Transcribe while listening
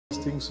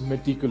things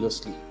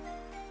meticulously.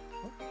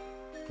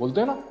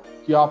 बोलते हैं ना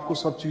कि आपको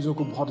सब चीजों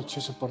को बहुत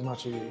अच्छे से पढ़ना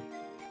चाहिए,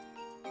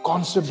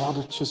 कॉन्सेप्ट बहुत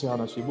अच्छे से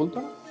आना चाहिए, बोलते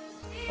हैं ना.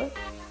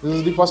 This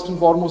is the first and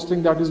foremost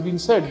thing that is being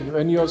said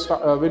when you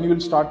will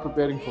start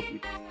preparing for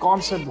PT.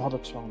 Concept बहुत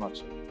अच्छा होना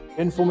चाहिए,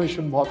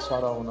 इन्फॉर्मेशन बहुत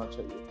सारा होना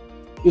चाहिए,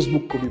 इस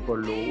बुक को भी पढ़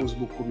लो, उस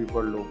बुक को भी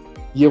पढ़ लो,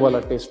 ये वाला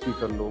टेस्ट भी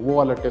कर लो, वो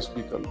वाला टेस्ट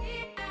भी कर लो.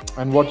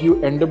 And what you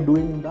end up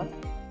doing in that?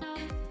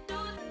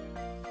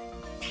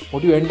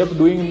 What you end up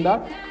doing in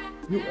that?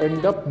 You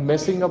end up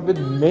messing up with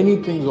many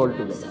things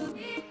altogether.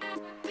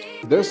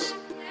 This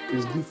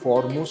is the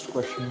foremost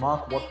question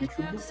mark what we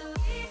should do.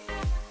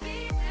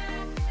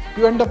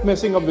 You end up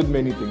messing up with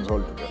many things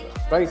altogether,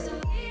 right?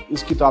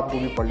 इस किताब को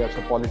भी पढ़ लिया,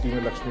 अच्छा polity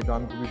में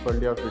लक्ष्मीकांत को भी पढ़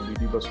लिया, फिर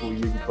डीडी बसु ये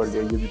भी पढ़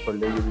लिया, ये भी पढ़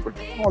लिया, ये भी पढ़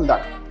लिया, all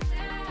that.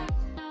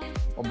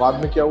 और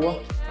बाद में क्या हुआ?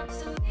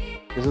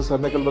 जैसे सर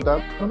ने कल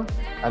बताया था ना,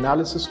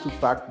 analysis to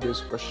fact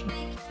based question,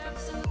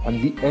 and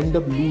we end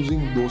up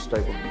losing those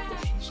type of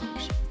questions.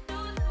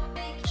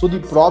 So the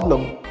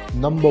problem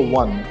number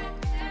one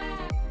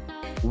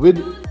with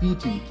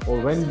PT, or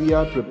when we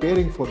are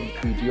preparing for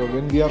PT, or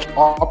when we are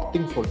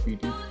opting for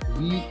PT,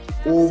 we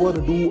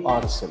overdo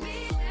ourselves.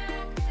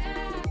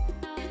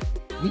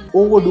 We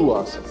overdo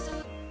ourselves.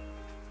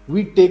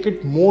 We take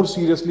it more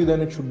seriously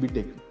than it should be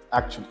taken,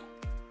 actually.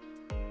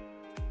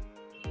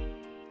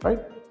 Right?